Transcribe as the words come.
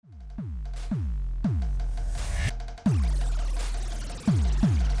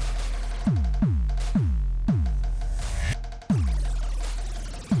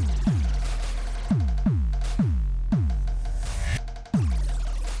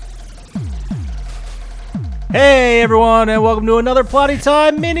Hey everyone, and welcome to another Plotty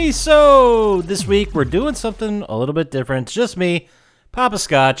Time mini-sode! This week we're doing something a little bit different. It's just me, Papa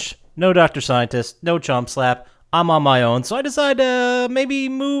Scotch, no Dr. Scientist, no Chomp Slap. I'm on my own, so I decided to maybe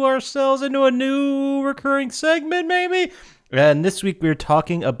move ourselves into a new recurring segment, maybe? And this week we're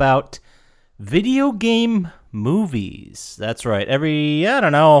talking about video game movies. That's right,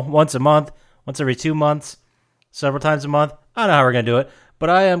 once a month, once every 2 months, several times a month. I don't know how we're going to do it. But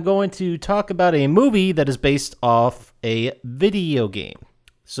I am going to talk about a movie that is based off a video game.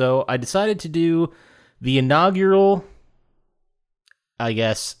 So I decided to do the inaugural,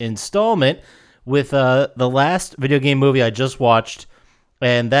 installment with the last video game movie I just watched.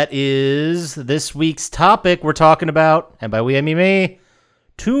 And that is this week's topic we're talking about. And by we, I mean me,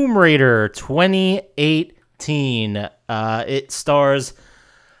 Tomb Raider 2018. It stars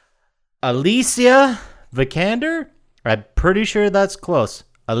Alicia Vikander. I'm pretty sure that's close.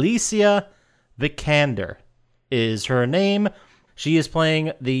 Alicia Vikander is her name. She is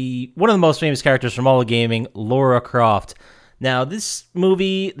playing one of the most famous characters from all of gaming, Lara Croft. Now, this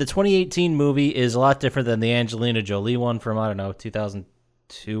movie, the 2018 movie, is a lot different than the Angelina Jolie one from,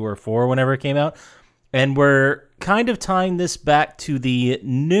 2002 or 4, whenever it came out. And we're kind of tying this back to the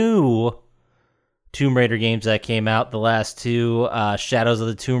new Tomb Raider games that came out, the last two, Shadows of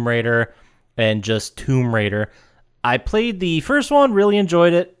the Tomb Raider and just Tomb Raider. I played the first one, really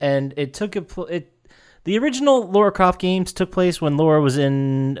enjoyed it, and the original Lara Croft games took place when Lara was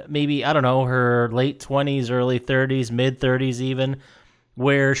in maybe, her late 20s, early 30s, mid-30s even,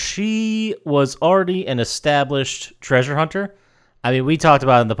 where she was already an established treasure hunter. I mean, we talked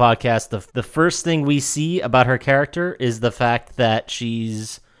about it in the podcast, the first thing we see about her character is the fact that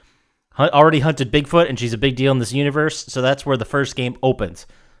she's already hunted Bigfoot, and she's a big deal in this universe, so that's where the first game opens.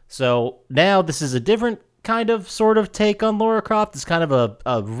 So now this is a different kind of sort of take on Lara Croft. It's kind of a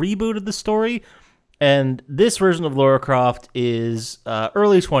reboot of the story, and this version of Lara Croft is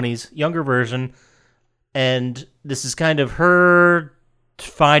early 20s, younger version, and this is kind of her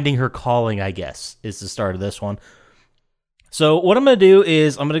finding her calling, I guess, is the start of this one. So what I'm going to do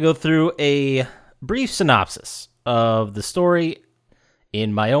is I'm going to go through a brief synopsis of the story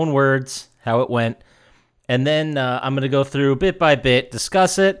in my own words, how it went, and then I'm going to go through bit by bit,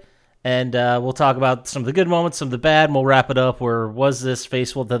 discuss it, and we'll talk about some of the good moments, some of the bad, and we'll wrap it up where was this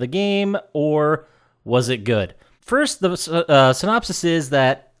faithful to the game, or was it good? First, the synopsis is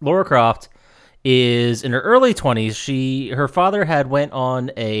that Lara Croft is in her early 20s. Her father had went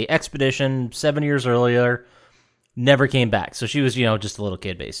on a expedition 7 years earlier, never came back. So she was, just a little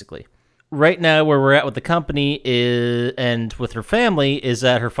kid, basically. Right now, where we're at with the company and with her family is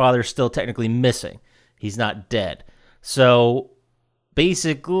that her father's still technically missing. He's not dead. So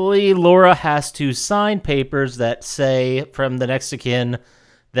basically, Lara has to sign papers that say from the next of kin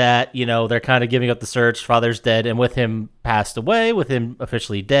that, they're kind of giving up the search, father's dead, and with him passed away, with him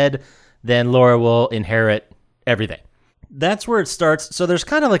officially dead, then Lara will inherit everything. That's where it starts. So there's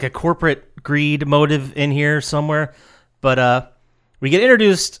kind of like a corporate greed motive in here somewhere, but we get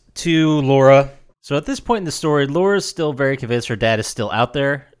introduced to Lara. So at this point in the story, Laura's still very convinced her dad is still out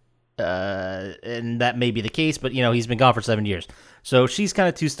there, and that may be the case, but, he's been gone for 7 years. So she's kind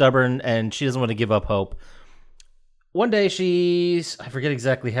of too stubborn, and she doesn't want to give up hope. One day I forget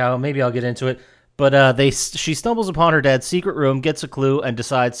exactly how, maybe I'll get into it, but she stumbles upon her dad's secret room, gets a clue, and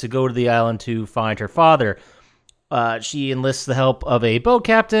decides to go to the island to find her father. She enlists the help of a boat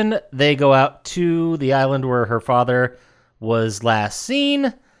captain. They go out to the island where her father was last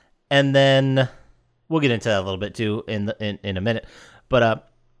seen, and then we'll get into that a little bit too in a minute. But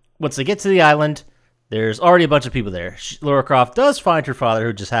once they get to the island, there's already a bunch of people there. Lara Croft does find her father,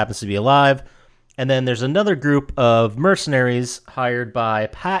 who just happens to be alive. And then there's another group of mercenaries hired by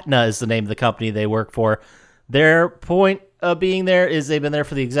Patna is the name of the company they work for. Their point of being there is they've been there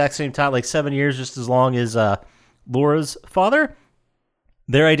for the exact same time, like 7 years, just as long as Laura's father.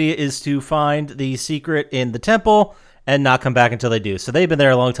 Their idea is to find the secret in the temple and not come back until they do. So they've been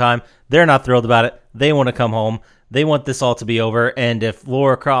there a long time. They're not thrilled about it. They want to come home. They want this all to be over, and if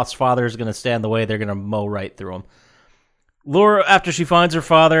Lara Croft's father is going to stand in the way, they're going to mow right through him. Lara, after she finds her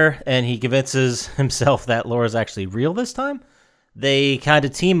father, and he convinces himself that Laura's actually real this time, they kind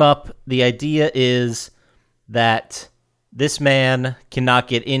of team up. The idea is that this man cannot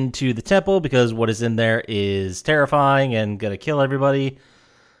get into the temple because what is in there is terrifying and going to kill everybody.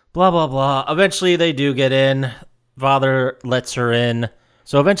 Blah, blah, blah. Eventually, they do get in. Father lets her in.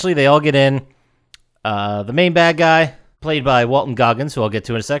 So eventually, they all get in. The main bad guy, played by Walton Goggins, who I'll get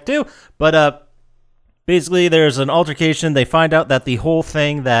to in a sec too. But basically, there's an altercation. They find out that the whole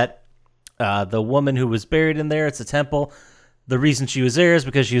thing that the woman who was buried in there, it's a temple. The reason she was there is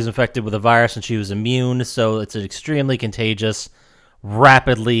because she was infected with a virus and she was immune, so it's an extremely contagious,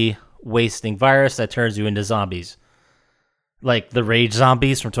 rapidly wasting virus that turns you into zombies. Like the rage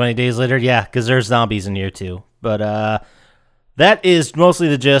zombies from 20 Days Later? Yeah, because there's zombies in here too. But that is mostly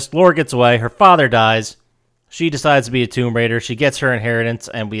the gist. Laura gets away, her father dies, she decides to be a Tomb Raider, she gets her inheritance,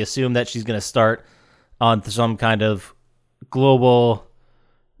 and we assume that she's going to start on some kind of global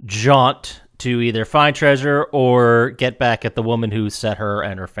jaunt to either find treasure or get back at the woman who set her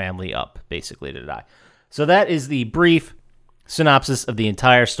and her family up, basically, to die. So that is the brief synopsis of the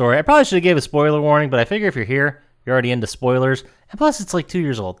entire story. I probably should have gave a spoiler warning, but I figure if you're here, you're already into spoilers. And plus, it's like 2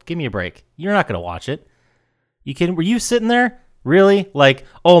 years old. Give me a break. You're not going to watch it. You kidding? Were you sitting there? Really? Like,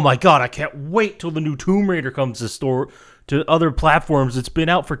 oh my god, I can't wait till the new Tomb Raider comes to other platforms. It's been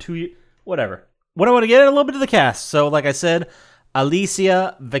out for 2 years. Whatever. What I want to get at a little bit of the cast. So, like I said,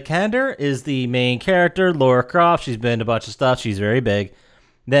 Alicia Vikander is the main character. Lara Croft, she's been in a bunch of stuff. She's very big.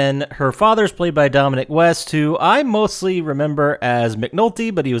 Then her father's played by Dominic West, who I mostly remember as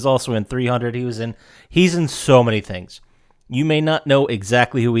McNulty, but he was also in 300. He's in so many things. You may not know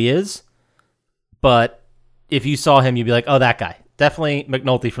exactly who he is, but if you saw him, you'd be like, oh, that guy. Definitely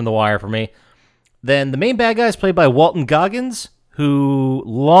McNulty from The Wire for me. Then the main bad guy is played by Walton Goggins, who,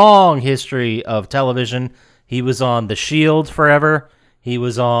 long history of television. He was on The Shield forever. He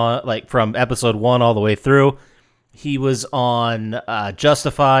was on, like, from episode 1 all the way through. He was on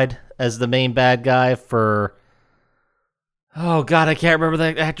Justified as the main bad guy for... Oh, God, I can't remember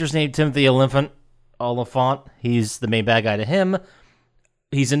the actor's name. Timothy Olyphant. He's the main bad guy to him.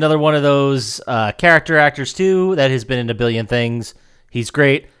 He's another one of those character actors, too, that has been in a billion things. He's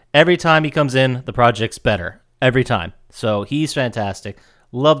great. Every time he comes in, the project's better. Every time. So he's fantastic.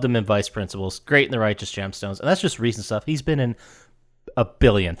 Loved him in Vice Principals. Great in The Righteous Gemstones. And that's just recent stuff. He's been in a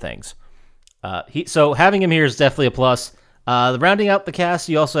billion things. So having him here is definitely a plus. Rounding out the cast,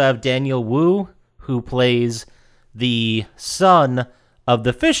 you also have Daniel Wu, who plays the son of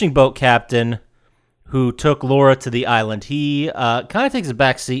the fishing boat captain who took Laura to the island. He kind of takes a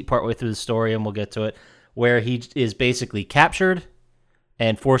back seat partway through the story, and we'll get to it, where he is basically captured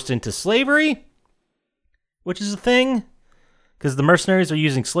and forced into slavery, which is a thing, because the mercenaries are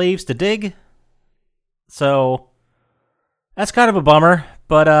using slaves to dig. So that's kind of a bummer,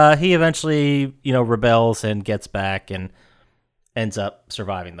 but he eventually, rebels and gets back and ends up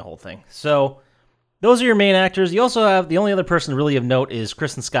surviving the whole thing. So those are your main actors. You also have, the only other person really of note is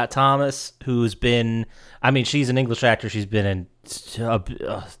Kristen Scott Thomas, who's been, she's an English actor. She's been in,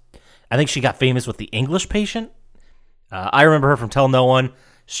 I think she got famous with The English Patient. I remember her from Tell No One.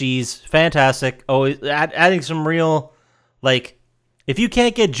 She's fantastic. Always adding some real, if you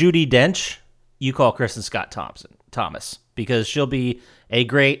can't get Judi Dench, you call Kristen Scott Thomas, because she'll be a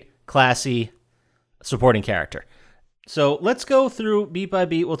great, classy, supporting character. So let's go through beat by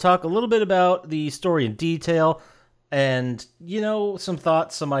beat. We'll talk a little bit about the story in detail and, some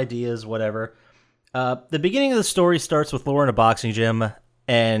thoughts, some ideas, whatever. The beginning of the story starts with Laura in a boxing gym,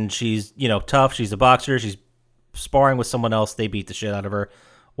 and she's, tough. She's a boxer. She's sparring with someone else. They beat the shit out of her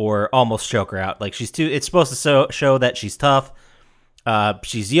or almost choke her out. It's supposed to show that she's tough.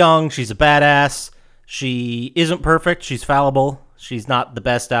 She's young. She's a badass. She isn't perfect. She's fallible. She's not the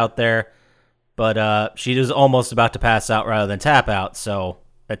best out there. But she is almost about to pass out rather than tap out, so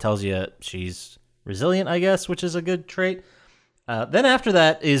that tells you she's resilient, I guess, which is a good trait. Then after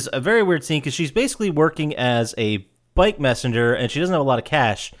that is a very weird scene, because she's basically working as a bike messenger, and she doesn't have a lot of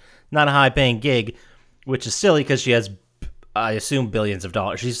cash, not a high-paying gig, which is silly because she has, I assume, billions of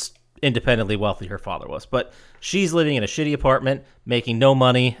dollars. She's independently wealthy, her father was. But she's living in a shitty apartment, making no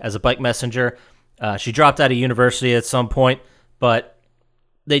money as a bike messenger. She dropped out of university at some point, but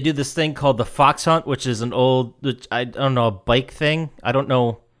they do this thing called the Fox Hunt, which is an old, I don't know, a bike thing. I don't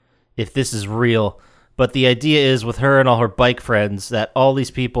know if this is real, but the idea is with her and all her bike friends that all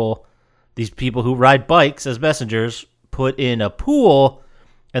these people who ride bikes as messengers put in a pool,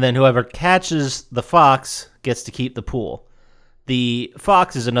 and then whoever catches the fox gets to keep the pool. The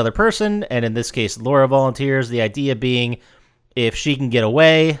fox is another person, and in this case, Laura volunteers. The idea being if she can get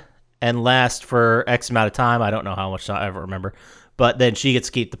away and last for X amount of time, I don't know how much I ever remember, but then she gets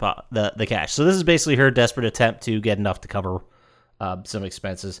to keep the cash. So this is basically her desperate attempt to get enough to cover some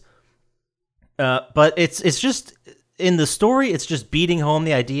expenses. But it's just, in the story, it's just beating home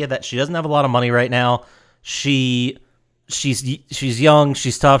the idea that she doesn't have a lot of money right now. She's young,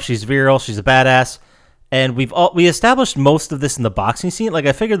 she's tough, she's virile, she's a badass. And we established most of this in the boxing scene.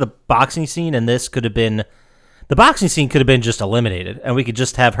 I figured the boxing scene in this could have been just eliminated, and we could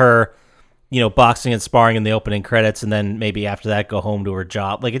just have her, boxing and sparring in the opening credits, and then maybe after that go home to her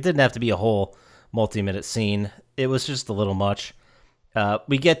job. It didn't have to be a whole multi-minute scene. it was just a little much.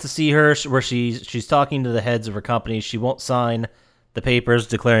 We get to see her where she's talking to the heads of her company. She won't sign the papers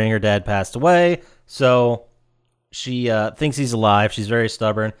declaring her dad passed away, so she thinks he's alive. She's very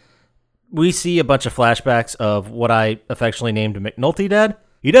stubborn. We see a bunch of flashbacks of what I affectionately named McNulty Dad.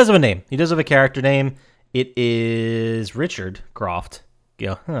 He does have a name. He does have a character name. It is Richard Croft.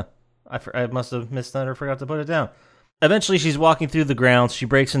 I must have missed that or forgot to put it down. Eventually, she's walking through the grounds. She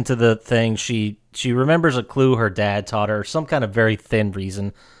breaks into the thing. She remembers a clue her dad taught her, some kind of very thin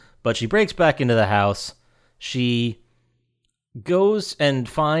reason. But she breaks back into the house. She goes and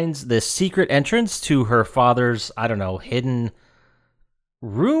finds this secret entrance to her father's, I don't know, hidden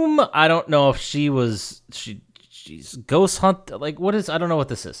room. I don't know if she's ghost hunt. Like, what is, I don't know what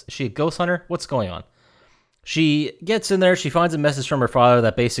this is. Is she a ghost hunter? What's going on? She gets in there. She finds a message from her father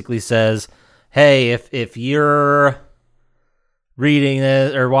that basically says, hey, if you're reading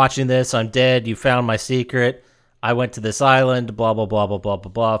this or watching this, I'm dead. You found my secret. I went to this island, blah, blah, blah, blah, blah,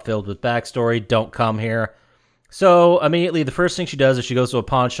 blah, blah, filled with backstory. Don't come here. So immediately the first thing she does is she goes to a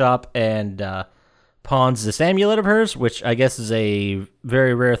pawn shop and pawns this amulet of hers, which I guess is a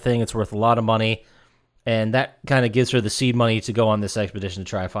very rare thing. It's worth a lot of money. And that kind of gives her the seed money to go on this expedition to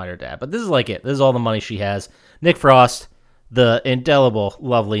try and find her dad. But this is like it. This is all the money she has. Nick Frost, the indelible,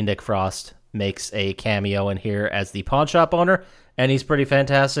 lovely Nick Frost, makes a cameo in here as the pawn shop owner. And he's pretty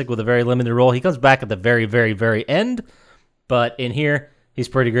fantastic with a very limited role. He comes back at the very, very, very end. But in here, he's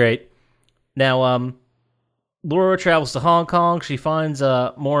pretty great. Now, Laura travels to Hong Kong. She finds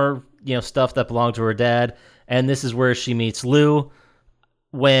more, stuff that belonged to her dad. And this is where she meets Lou.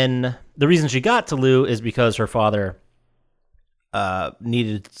 When the reason she got to Lou is because her father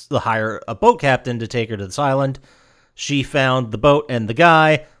needed to hire a boat captain to take her to this island. She found the boat and the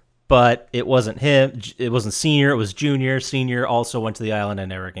guy, but it wasn't him. It wasn't Senior. It was Junior. Senior also went to the island and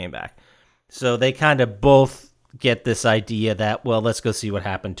never came back. So they kind of both get this idea that, well, let's go see what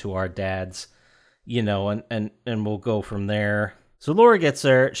happened to our dads, and we'll go from there. So Laura gets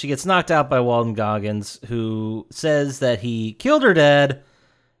there. She gets knocked out by Walton Goggins, who says that he killed her dad.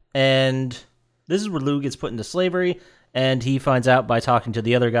 And this is where Lou gets put into slavery, and he finds out by talking to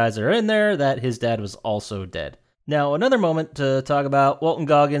the other guys that are in there that his dad was also dead. Now, another moment to talk about, Walton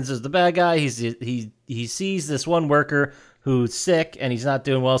Goggins is the bad guy. He sees this one worker who's sick, and he's not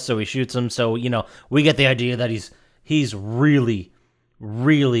doing well, so he shoots him. So, we get the idea that he's really,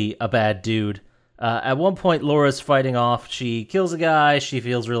 really a bad dude. At one point, Laura's fighting off. She kills a guy. She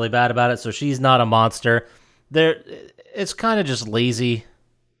feels really bad about it, so she's not a monster. It's kind of just lazy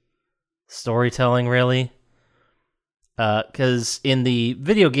storytelling, really, because in the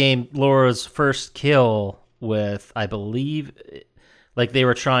video game, Laura's first kill with, I believe, like they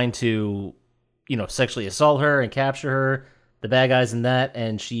were trying to, sexually assault her and capture her, the bad guys in that,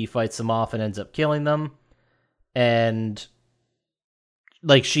 and she fights them off and ends up killing them. And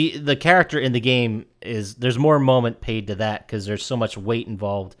like the character in the game there's more moment paid to that because there's so much weight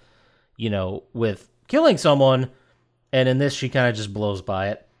involved, with killing someone, and in this she kind of just blows by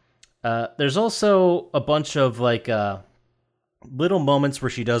it. There's also a bunch of little moments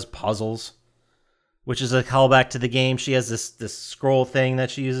where she does puzzles, which is a callback to the game. She has this scroll thing that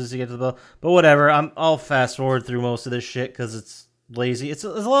she uses to get to the bow. But whatever, I'll fast forward through most of this shit because it's lazy. It's a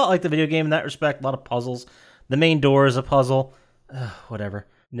lot like the video game in that respect. A lot of puzzles. The main door is a puzzle. Whatever.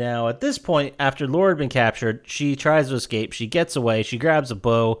 Now at this point, after Laura had been captured, she tries to escape. She gets away. She grabs a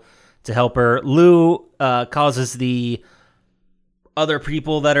bow to help her. Lou causes the other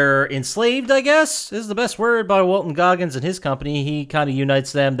people that are enslaved, I guess, is the best word, by Walton Goggins and his company. He kind of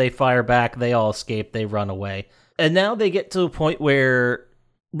unites them. They fire back. They all escape. They run away. And now they get to a point where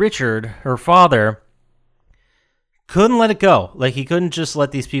Richard, her father, couldn't let it go. Like, he couldn't just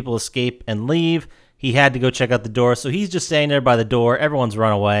let these people escape and leave. He had to go check out the door. So he's just standing there by the door. Everyone's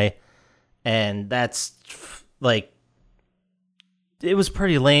run away. And that's, it was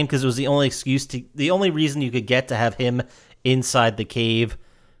pretty lame because it was the only reason you could get to have him inside the cave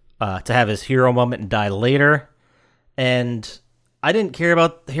to have his hero moment and die later. And I didn't care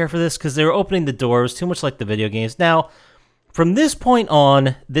for this because they were opening the door. It was too much like the video games. Now, from this point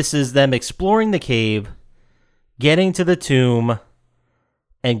on, this is them exploring the cave, getting to the tomb,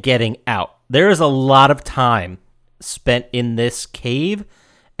 and getting out. There is a lot of time spent in this cave,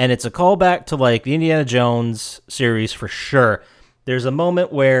 and it's a callback to the Indiana Jones series for sure. There's a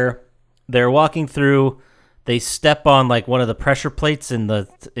moment where they're walking through. They step on one of the pressure plates in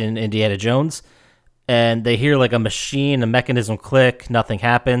Indiana Jones, and they hear a machine, a mechanism click. Nothing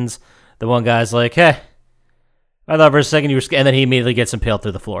happens. The one guy's like, "Hey, I thought for a second you were scared," and then he immediately gets impaled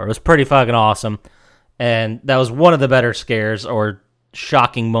through the floor. It was pretty fucking awesome, and that was one of the better scares or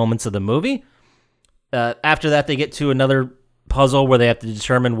shocking moments of the movie. After that, they get to another puzzle where they have to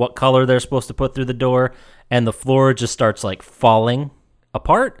determine what color they're supposed to put through the door, and the floor just starts like falling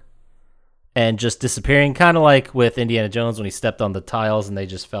apart and just disappearing, kind of like with Indiana Jones when he stepped on the tiles and they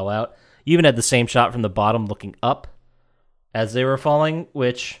just fell out. You even had the same shot from the bottom looking up as they were falling,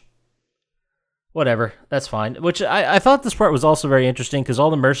 which, whatever, that's fine. Which I thought this part was also very interesting because all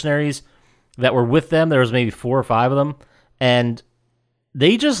the mercenaries that were with them, there was maybe 4 or 5 of them, and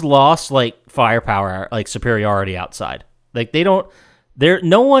they just lost like firepower, like superiority outside. Like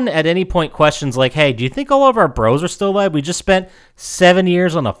no one at any point questions like, hey, do you think all of our bros are still alive? We just spent 7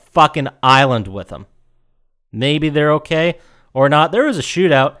 years on a fucking island with them. Maybe they're okay or not. There was a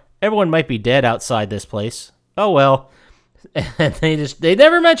shootout. Everyone might be dead outside this place. Oh well. And they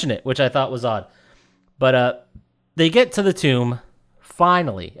never mention it, which I thought was odd. But they get to the tomb.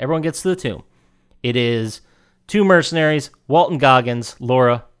 Finally, everyone gets to the tomb. It is 2 mercenaries, Walton Goggins,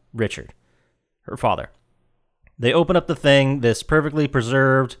 Laura, Richard, her father. They open up the thing. This perfectly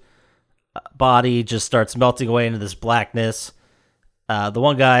preserved body just starts melting away into this blackness. The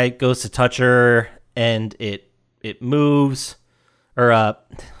one guy goes to touch her, and it moves. Or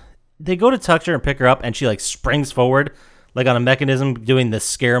they go to touch her and pick her up, and she like springs forward, like on a mechanism, doing this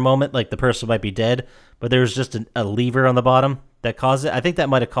scare moment, like the person might be dead. But there's just a lever on the bottom that caused it. I think that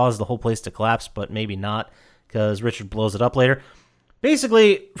might have caused the whole place to collapse, but maybe not, because Richard blows it up later.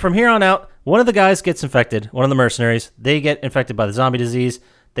 Basically, from here on out, one of the guys gets infected, one of the mercenaries. They get infected by the zombie disease.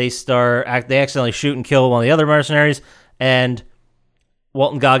 They accidentally shoot and kill one of the other mercenaries, and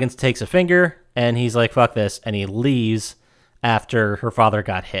Walton Goggins takes a finger, and he's like, fuck this, and he leaves after her father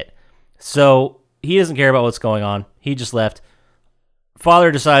got hit. So he doesn't care about what's going on. He just left.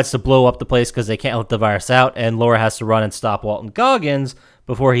 Father decides to blow up the place because they can't let the virus out, and Laura has to run and stop Walton Goggins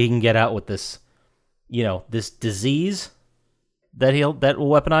before he can get out with this, this disease that will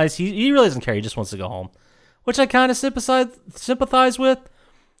weaponize. He really doesn't care. He just wants to go home, which I kind of sympathize with.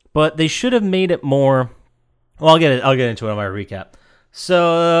 But they should have made it more. Well, I'll get into it in my recap.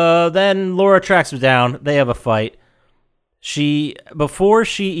 So then Laura tracks him down. They have a fight. Before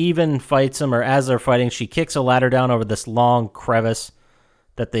she even fights him, or as they're fighting, she kicks a ladder down over this long crevice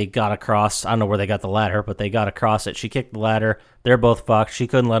that they got across. I don't know where they got the ladder, but they got across it. She kicked the ladder. They're both fucked. She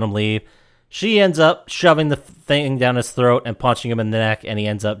couldn't let him leave. She ends up shoving the thing down his throat and punching him in the neck, and he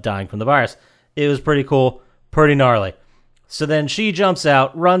ends up dying from the virus. It was pretty cool, pretty gnarly. So then she jumps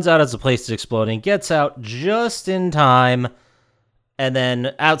out, runs out as the place is exploding, gets out just in time, and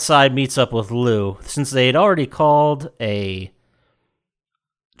then outside meets up with Lou. Since they had already called a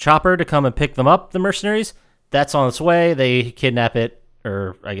chopper to come and pick them up, the mercenaries, that's on its way. They kidnap it,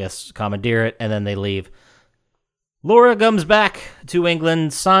 or I guess commandeer it, and then they leave. Laura comes back to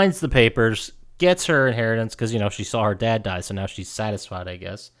England, signs the papers, gets her inheritance because, she saw her dad die, so now she's satisfied, I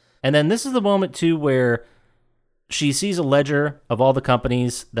guess. And then this is the moment, too, where she sees a ledger of all the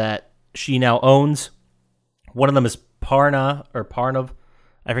companies that she now owns. One of them is Parnav.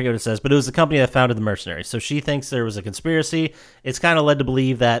 I forget what it says, but it was the company that founded the mercenaries. So she thinks there was a conspiracy. It's kind of led to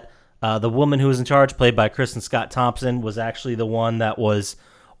believe that the woman who was in charge, played by Kristen Scott Thompson, was actually the one that was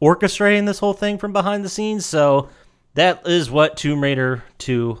orchestrating this whole thing from behind the scenes. So that is what Tomb Raider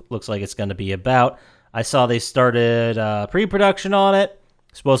 2 looks like it's going to be about. I saw they started pre-production on it.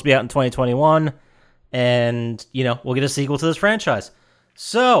 It's supposed to be out in 2021. And, we'll get a sequel to this franchise.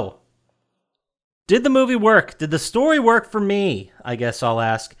 So, did the movie work? Did the story work for me? I guess I'll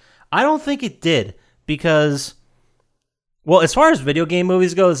ask. I don't think it did. Because, well, as far as video game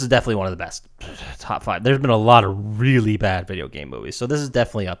movies go, this is definitely one of the best. Top 5. There's been a lot of really bad video game movies. So this is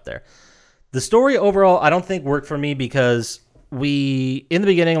definitely up there. The story overall, I don't think worked for me because in the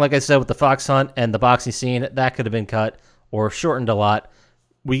beginning, like I said, with the fox hunt and the boxing scene, that could have been cut or shortened a lot.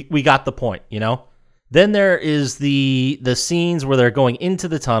 We got the point, Then there is the scenes where they're going into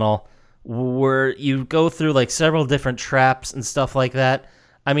the tunnel, where you go through like several different traps and stuff like that.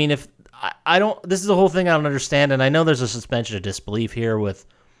 I mean, if I don't, this is the whole thing I don't understand, and I know there's a suspension of disbelief here with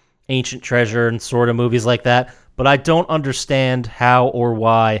Ancient Treasure and sort of movies like that, but I don't understand how or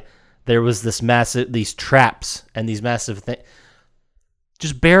why there was these traps and these massive things.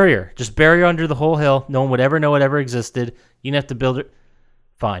 Just barrier under the whole hill. No one would ever know it ever existed. You didn't have to build it.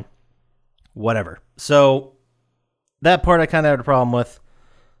 Fine. Whatever. So that part I kind of had a problem with.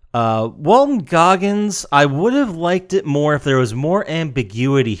 Walton Goggins, I would have liked it more if there was more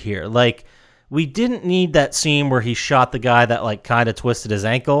ambiguity here. Like, we didn't need that scene where he shot the guy that like kind of twisted his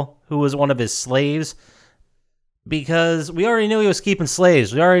ankle, who was one of his slaves, because we already knew he was keeping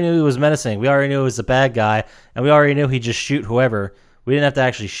slaves. We already knew he was menacing. We already knew he was a bad guy, and we already knew he'd just shoot whoever. We didn't have to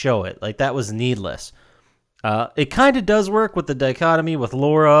actually show it. Like, that was needless. It kind of does work with the dichotomy with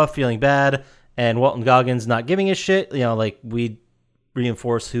Laura feeling bad and Walton Goggins not giving a shit. Like, we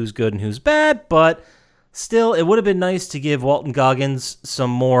reinforce who's good and who's bad, but still, it would have been nice to give Walton Goggins some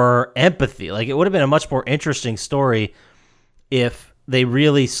more empathy. Like, it would have been a much more interesting story if they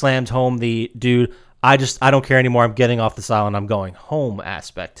really slammed home the dude, I don't care anymore, I'm getting off this island, I'm going home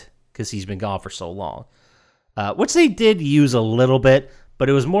aspect, because he's been gone for so long. Which they did use a little bit, but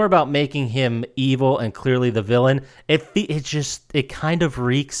it was more about making him evil and clearly the villain. It kind of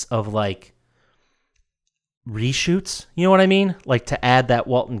reeks of, like, reshoots, you know what I mean? Like, to add that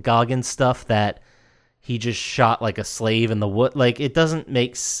Walton Goggins stuff that he just shot like a slave in the wood. Like, it doesn't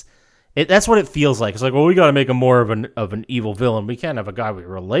make that's what it feels like. It's like, well, we got to make him more of an evil villain. We can't have a guy we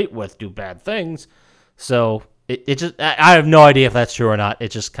relate with do bad things. So it just, I have no idea if that's true or not.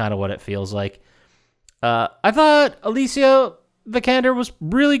 It's just kind of what it feels like. I thought Alicia Vikander was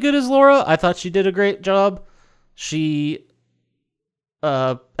really good as Laura. I thought she did a great job. She,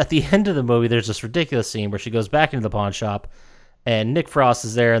 at the end of the movie, there's this ridiculous scene where she goes back into the pawn shop, and Nick Frost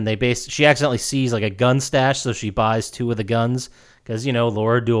is there, and she accidentally sees like a gun stash, so she buys 2 of the guns, because,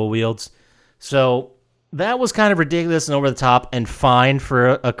 Laura dual wields. So that was kind of ridiculous and over the top and fine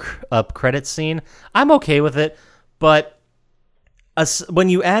for a credit scene. I'm okay with it, but when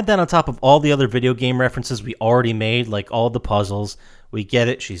you add that on top of all the other video game references we already made, like all the puzzles, we get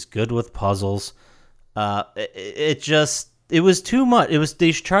it, she's good with puzzles. It was too much.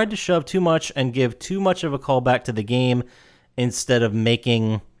 They tried to shove too much and give too much of a callback to the game instead of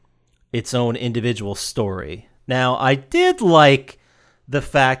making its own individual story. Now, I did like the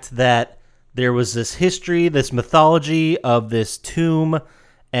fact that there was this history, this mythology of this tomb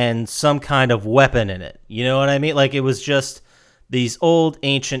and some kind of weapon in it. You know what I mean? Like, it was just these old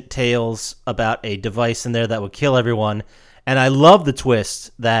ancient tales about a device in there that would kill everyone. And I love the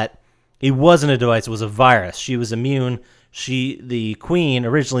twist that it wasn't a device, it was a virus. She was immune. The queen,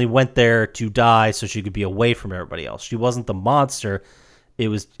 originally went there to die so she could be away from everybody else. She wasn't the monster.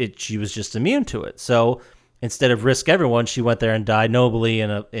 She was just immune to it. So instead of risk everyone, she went there and died nobly in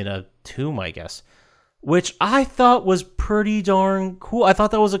a tomb, I guess, which I thought was pretty darn cool. I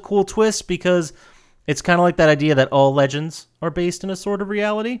thought that was a cool twist because it's kind of like that idea that all legends are based in a sort of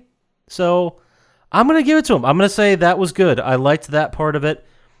reality. So I'm going to give it to him. I'm going to say that was good. I liked that part of it.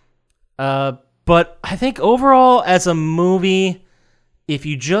 But I think overall, as a movie, if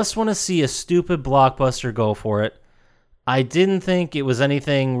you just want to see a stupid blockbuster, go for it. I didn't think it was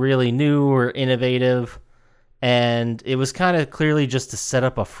anything really new or innovative, and it was kind of clearly just to set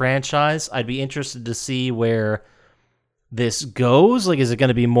up a franchise. I'd be interested to see where this goes. Like, is it going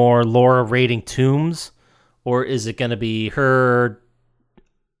to be more Laura raiding tombs, or is it going to be her,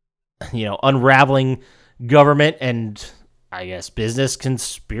 unraveling government and, I guess, business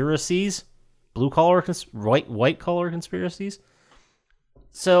conspiracies? White collar conspiracies.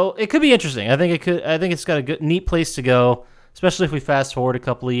 So it could be interesting. I think it's got a neat place to go, especially if we fast forward a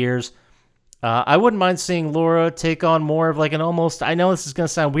couple of years. I wouldn't mind seeing Laura take on more of like an almost, I know this is going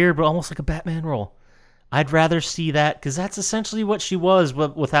to sound weird, but almost like a Batman role. I'd rather see that because that's essentially what she was,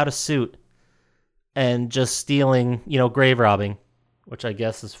 but without a suit and just stealing, grave robbing, which I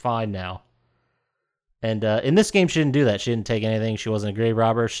guess is fine now. And in this game, she didn't do that. She didn't take anything. She wasn't a grave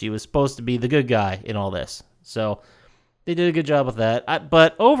robber. She was supposed to be the good guy in all this. So they did a good job with that.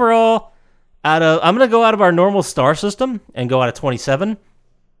 But overall, I'm going to go out of our normal star system and go out of 27.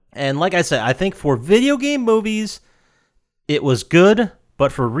 And like I said, I think for video game movies, it was good.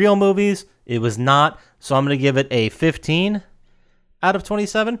 But for real movies, it was not. So I'm going to give it a 15 out of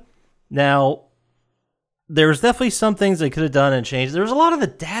 27. Now, there's definitely some things they could have done and changed. There was a lot of the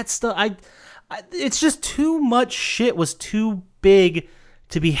dad stuff. It's just too much shit was too big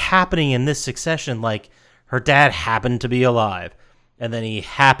to be happening in this succession. Like, her dad happened to be alive, and then he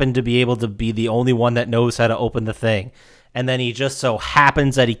happened to be able to be the only one that knows how to open the thing. And then he just so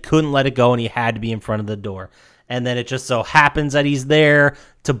happens that he couldn't let it go and he had to be in front of the door. And then it just so happens that he's there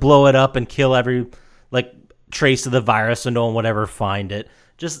to blow it up and kill every, trace of the virus so no one would ever find it.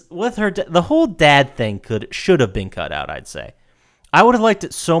 Just with her, the whole dad thing should have been cut out, I'd say. I would have liked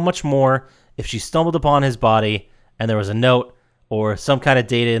it so much more if she stumbled upon his body and there was a note or some kind of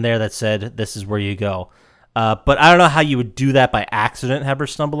data in there that said, this is where you go. But I don't know how you would do that by accident, have her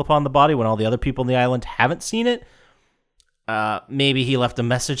stumble upon the body when all the other people on the island haven't seen it. Maybe he left a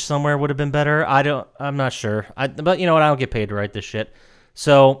message somewhere would have been better. I'm not sure. But you know what? I don't get paid to write this shit.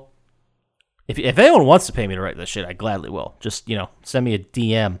 So if anyone wants to pay me to write this shit, I gladly will. Just, send me a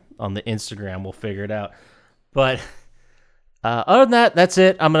DM on the Instagram. We'll figure it out. But other than that, that's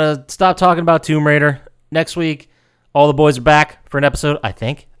it. I'm going to stop talking about Tomb Raider. Next week, all the boys are back for an episode, I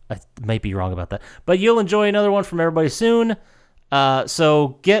think. I might be wrong about that. But you'll enjoy another one from everybody soon.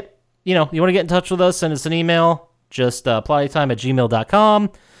 So get you want to get in touch with us, send us an email. Just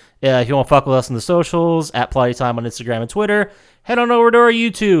plottytime@gmail.com. If you want to fuck with us on the socials, @plottytime on Instagram and Twitter, head on over to our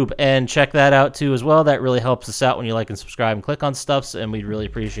YouTube and check that out too as well. That really helps us out when you like and subscribe and click on stuff, and we'd really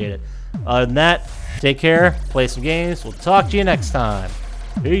appreciate it. Other than that, take care, play some games. We'll talk to you next time.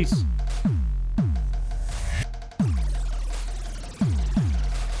 Peace.